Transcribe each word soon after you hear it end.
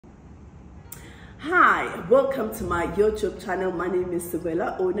Hi, welcome to my YouTube channel. My name is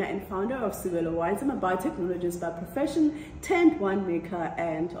Sibela, owner and founder of Sibela Wines. I'm a biotechnologist by profession, turned winemaker,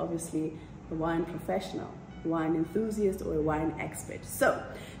 and obviously a wine professional, wine enthusiast, or a wine expert. So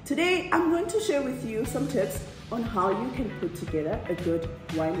today I'm going to share with you some tips on how you can put together a good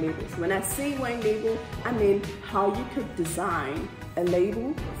wine label. So when I say wine label, I mean how you could design a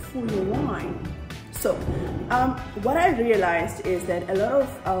label for your wine. So what I realized is that a lot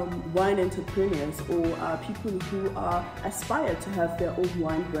of wine entrepreneurs or people who are aspire to have their own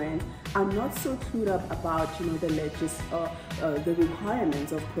wine brand are not so clued up about the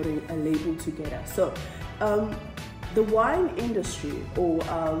requirements of putting a label together. So the wine industry, or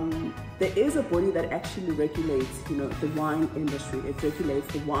there is a body that actually regulates the wine industry. It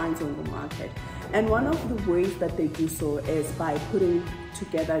regulates the wines on the market, and one of the ways that they do so is by putting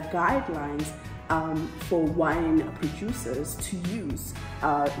together guidelines for wine producers to use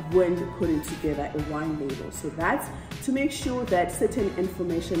when putting together a wine label. So that's to make sure that certain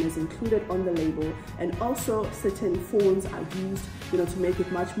information is included on the label, and also certain fonts are used to make it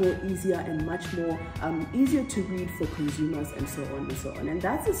much more easier and much more easier to read for consumers, and so on and so on. And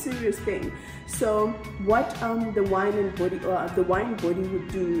that's a serious thing. So what the wine body would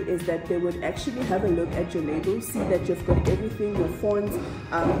do is that they would actually have a look at your label, see that you've got everything, your fonts,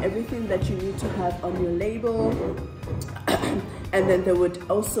 everything that you need to have on your label. And then they would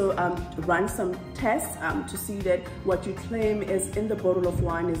also run some tests to see that what you claim is in the bottle of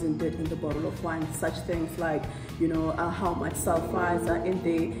wine is indeed in the bottle of wine. Such things like, how much sulfides are in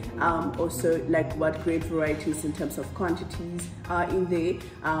there, also like what grape varieties in terms of quantities are in there,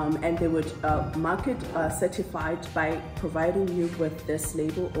 and they would mark it certified by providing you with this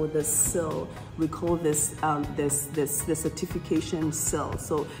label or this seal. We call this the certification seal.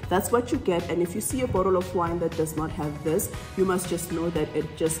 So that's what you get. And if you see a bottle of wine that does not have this, you must just know that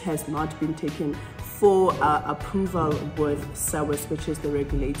it just has not been taken for approval with SAWIS, which is the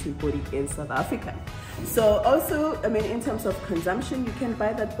regulating body in South Africa. So also, in terms of consumption, you can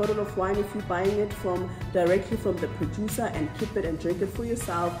buy that bottle of wine if you're buying it directly from the producer and keep it and drink it for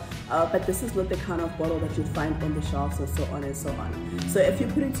yourself. But this is not the kind of bottle that you'd find on the shelves, and so on and so on. So if you're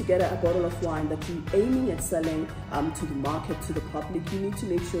putting together a bottle of wine that you're aiming at selling to the market, to the public, you need to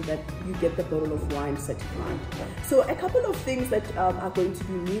make sure that you get the bottle of wine certified. So a couple of things that are going to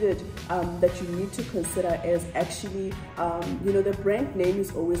be needed that you need to consider is actually, the brand name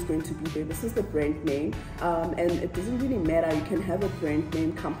is always going to be there. This is the brand name, and it doesn't really matter. You can have a brand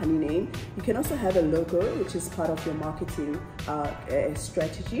name, company name. You can also have a logo, which is part of your marketing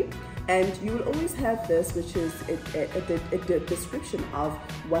strategy. And you will always have this, which is a description of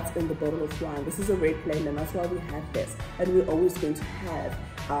what's in the bottle of wine. This is a red blend, and that's why we have this. And we're always going to have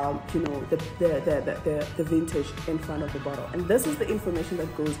the vintage in front of the bottle, and this is the information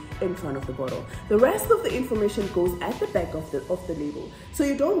that goes in front of the bottle. The rest of the information goes at the back of the label. So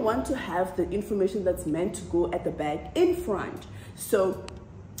you don't want to have the information that's meant to go at the back in front. So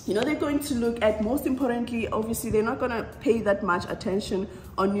they're going to look at, most importantly, obviously they're not going to pay that much attention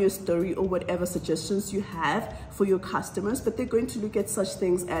on your story or whatever suggestions you have for your customers, but they're going to look at such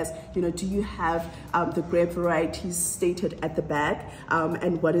things as, do you have the grape varieties stated at the back,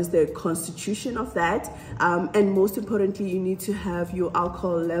 and what is the constitution of that, and most importantly, you need to have your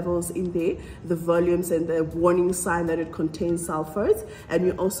alcohol levels in there, the volumes, and the warning sign that it contains sulfurs. And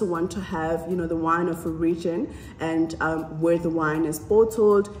you also want to have, the wine of origin, and where the wine is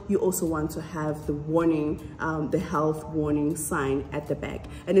bottled. You also want to have the warning, the health warning sign at the back.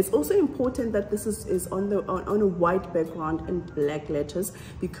 And it's also important that this is on a white background in black letters,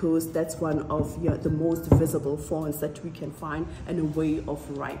 because that's one of the most visible fonts that we can find, and a way of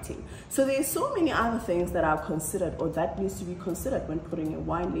writing. So there's so many other things that are considered, or that needs to be considered when putting a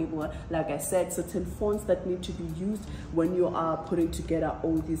wine label. Like I said, certain fonts that need to be used when you are putting together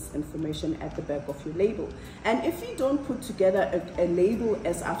all this information at the back of your label. And if you don't put together a label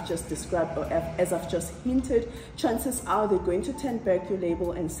as I've just described, or as I've just hinted, chances are they're going to turn back your label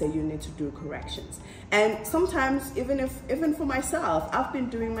and say you need to do corrections. And sometimes, even for myself, I've been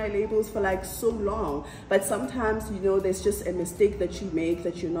doing my labels for like so long, but sometimes there's just a mistake that you make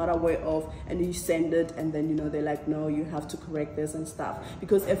that you're not aware of, and you send it, and then they're like, no, you have to correct this and stuff,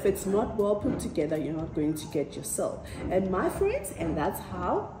 because if it's not well put together, you're not going to get your seal. And my friends, and that's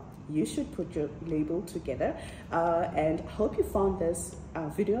how you should put your label together. And I hope you found this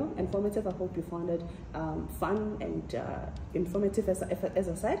video informative. I hope you found it fun and informative, as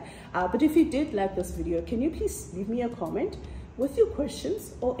I said. But if you did like this video, can you please leave me a comment? with your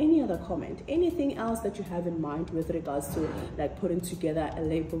questions or any other comment, anything else that you have in mind with regards to like putting together a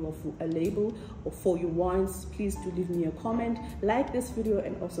label or for your wines. Please do leave me a comment, like this video,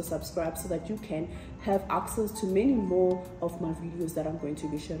 and also subscribe so that you can have access to many more of my videos that I'm going to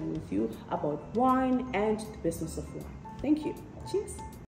be sharing with you about wine and the business of wine. Thank you. Cheers.